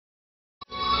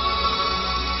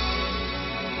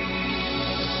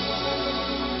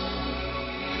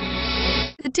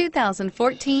The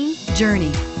 2014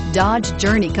 Journey. Dodge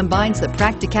Journey combines the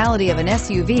practicality of an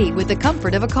SUV with the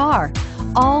comfort of a car,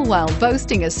 all while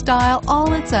boasting a style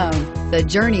all its own. The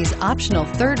Journey's optional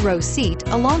third-row seat,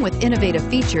 along with innovative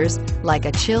features like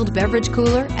a chilled beverage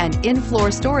cooler and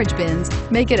in-floor storage bins,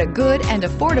 make it a good and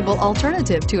affordable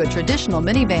alternative to a traditional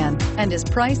minivan and is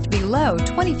priced below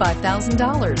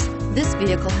 $25,000. This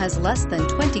vehicle has less than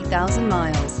 20,000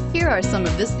 miles. Here are some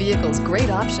of this vehicle's great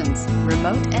options: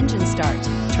 remote engine start,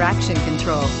 traction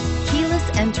control, keyless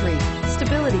entry,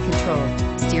 stability control,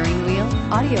 steering wheel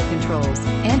audio controls,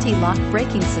 anti-lock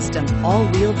braking system,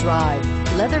 all-wheel drive,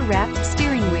 leather-wrapped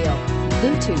steering wheel,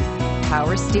 Bluetooth,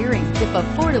 power steering. If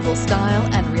affordable style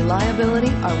and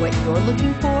reliability are what you're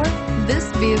looking for, this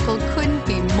vehicle couldn't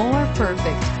be more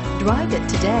perfect. Drive it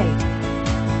today.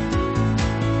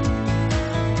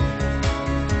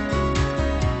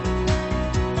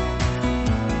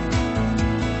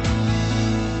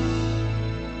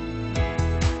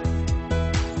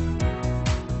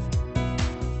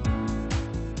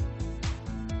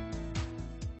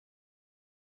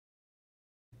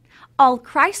 All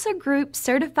Chrysler Group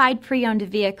certified pre-owned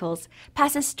vehicles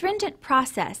pass a stringent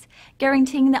process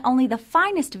guaranteeing that only the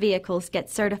finest vehicles get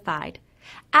certified.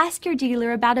 Ask your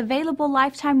dealer about available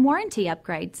lifetime warranty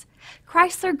upgrades.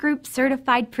 Chrysler Group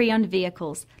certified pre-owned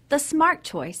vehicles, the smart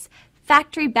choice,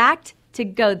 factory backed to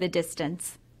go the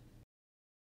distance.